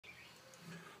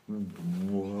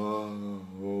Whoa,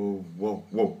 whoa, whoa,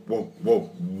 whoa, whoa,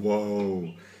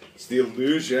 whoa. It's the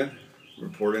Illusion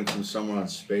reporting from somewhere on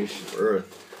Spaceship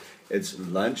Earth. It's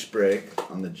lunch break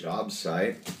on the job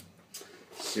site.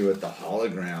 See what the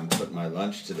hologram put in my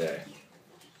lunch today.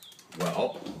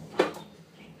 Well,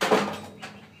 I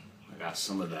got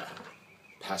some of the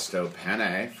pesto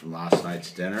penne from last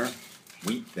night's dinner,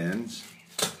 wheat thins,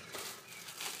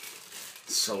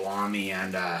 salami,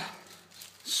 and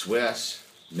Swiss.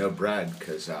 No bread,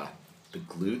 because the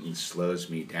gluten slows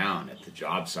me down at the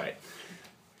job site.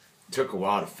 It took a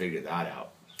while to figure that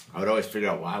out. I would always figure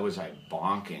out, why was I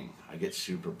bonking? I get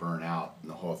super burnt out in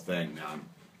the whole thing, man.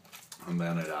 And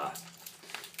then it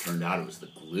turned out it was the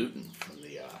gluten from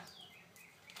the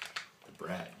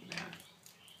bread, man.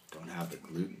 Don't have the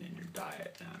gluten in your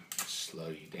diet, man. It'll slow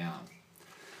you down.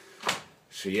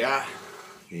 So yeah,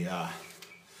 the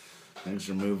things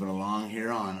are moving along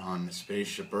here on the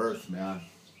Spaceship Earth, man.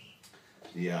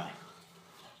 The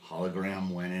hologram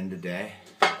went in today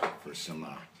for some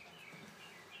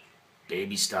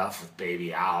baby stuff with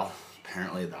Baby Al.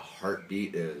 Apparently the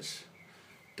heartbeat is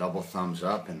double thumbs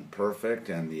up and perfect,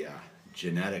 and the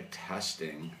genetic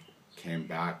testing came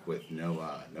back with no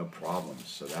problems.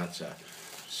 So that's a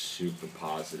super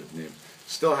positive news.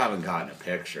 Still haven't gotten a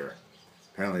picture.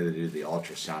 Apparently they do the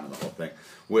ultrasound and the whole thing,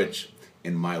 which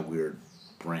in my weird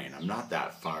brain, I'm not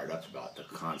that fired up about the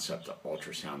concept of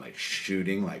ultrasound, like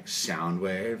shooting like sound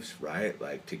waves, right?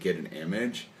 Like to get an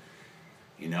image,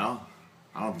 you know?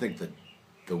 I don't think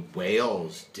the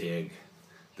whales dig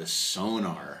the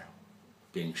sonar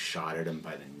being shot at them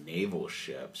by the naval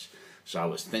ships. So I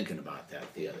was thinking about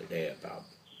that the other day, about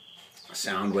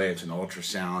sound waves and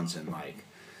ultrasounds, and like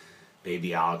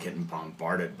Baby Al getting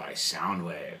bombarded by sound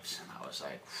waves. And I was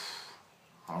like,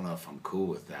 I don't know if I'm cool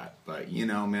with that, but you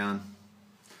know, man,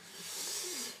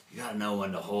 you gotta know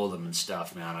when to hold them and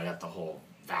stuff, man. I got the whole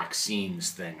vaccines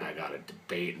thing I gotta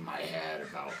debate in my head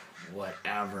about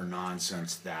whatever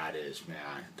nonsense that is,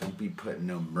 man. Don't be putting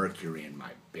no mercury in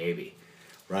my baby,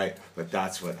 right? But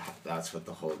that's what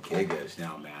the whole gig is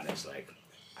now, man. Is like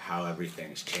how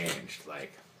everything's changed.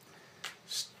 Like,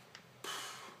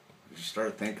 you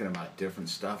start thinking about different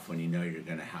stuff when you know you're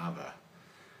gonna have a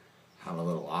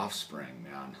little offspring,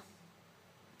 man.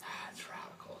 It's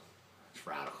radical. It's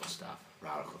radical stuff.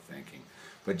 Radical thinking.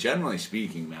 But generally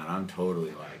speaking, man, I'm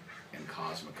totally like in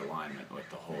cosmic alignment with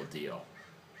the whole deal.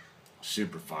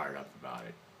 Super fired up about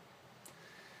it.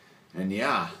 And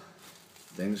yeah,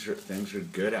 things are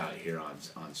good out here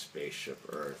on Spaceship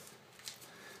Earth.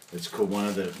 It's cool. One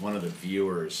of the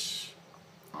viewers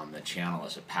on the channel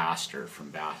is a pastor from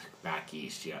back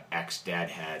east, you know,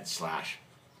 ex-deadhead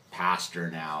 / pastor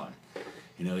now, and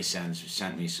you know, he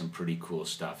sent me some pretty cool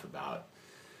stuff about,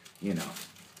 you know,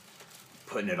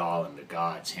 putting it all into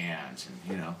God's hands, and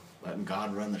you know, letting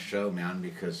God run the show, man,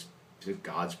 because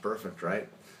God's perfect, right?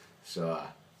 So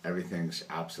everything's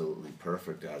absolutely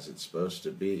perfect as it's supposed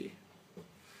to be.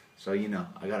 So you know,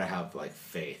 I gotta have like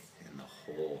faith in the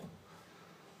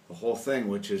whole thing,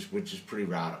 which is pretty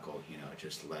radical, you know,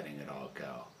 just letting it all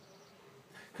go.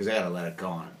 Because I gotta let it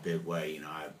go in a big way, you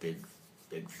know. I have big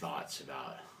thoughts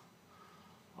about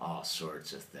all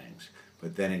sorts of things.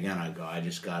 But then again, I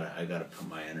gotta put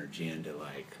my energy into,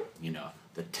 like, you know,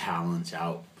 the Talons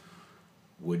Out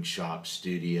woodshop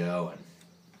studio, and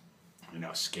you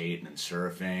know, skating and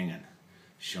surfing and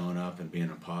showing up and being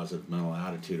a positive mental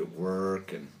attitude at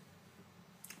work and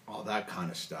all that kind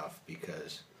of stuff,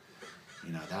 because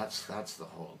you know, that's the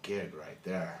whole gig right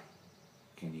there.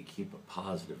 Can you keep a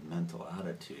positive mental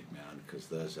attitude, man? Because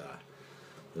those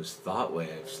thought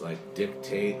waves like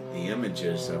dictate the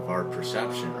images of our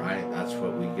perception, right? That's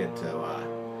what we get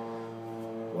to,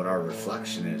 what our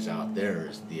reflection is out there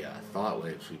is the thought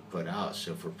waves we put out.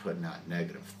 So if we're putting out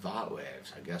negative thought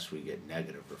waves, I guess we get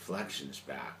negative reflections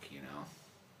back, you know?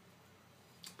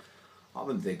 I've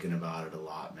been thinking about it a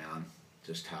lot, man.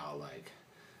 Just how, like,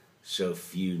 so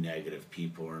few negative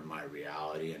people are in my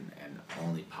reality, and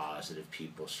only positive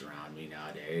people surround me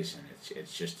nowadays, and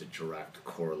it's just a direct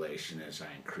correlation. As I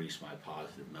increase my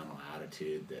positive mental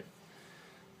attitude, that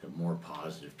more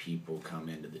positive people come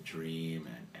into the dream,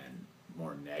 and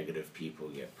more negative people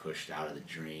get pushed out of the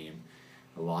dream.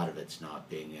 A lot of it's not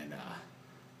being in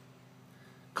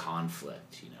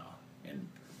conflict, you know, in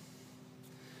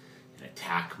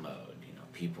attack mode. You know,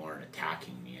 people aren't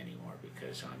attacking me anymore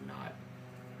because I'm not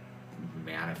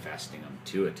manifesting them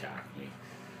to attack me.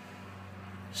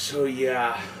 So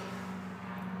yeah,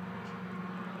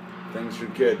 things are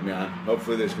good, man.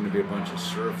 Hopefully there's going to be a bunch of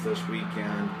surf this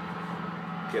weekend.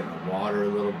 Get in the water a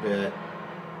little bit.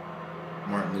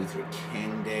 Martin Luther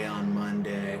King Day on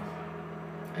Monday.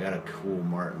 I got a cool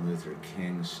Martin Luther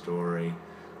King story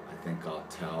I think I'll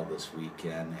tell this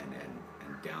weekend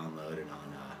and download it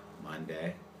on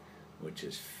Monday, which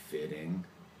is fitting.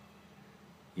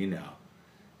 You know,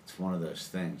 it's one of those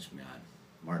things, man.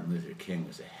 Martin Luther King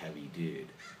was a heavy dude.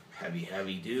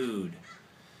 Heavy dude.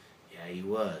 Yeah, he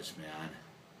was, man.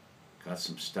 Got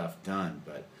some stuff done,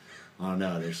 but I don't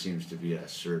know, there seems to be a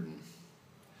certain...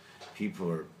 People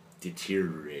are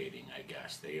deteriorating, I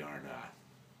guess. They aren't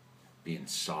being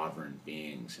sovereign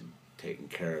beings and taking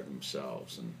care of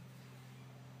themselves and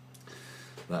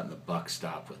letting the buck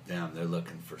stop with them. They're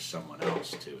looking for someone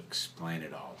else to explain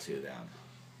it all to them.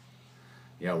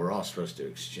 Yeah, we're all supposed to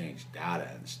exchange data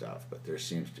and stuff, but there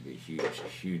seems to be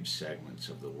huge segments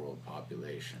of the world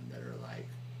population that are like,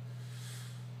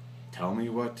 tell me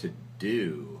what to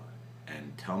do,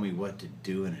 and tell me what to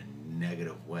do in a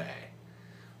negative way.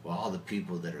 Well, all the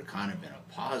people that are kind of in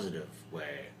a positive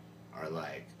way are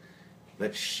like,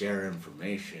 let's share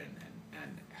information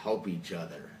and help each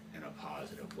other in a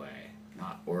positive way,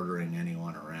 not ordering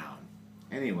anyone around.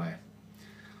 Anyway,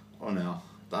 I don't know.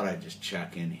 Thought I'd just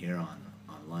check in here on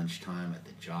lunchtime at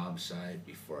the job site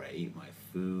before I ate my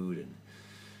food and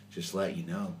just let you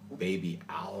know, baby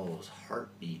Owl's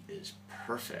heartbeat is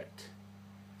perfect.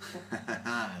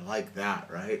 I like that,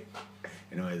 right?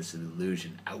 Anyway, this is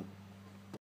Illusion out.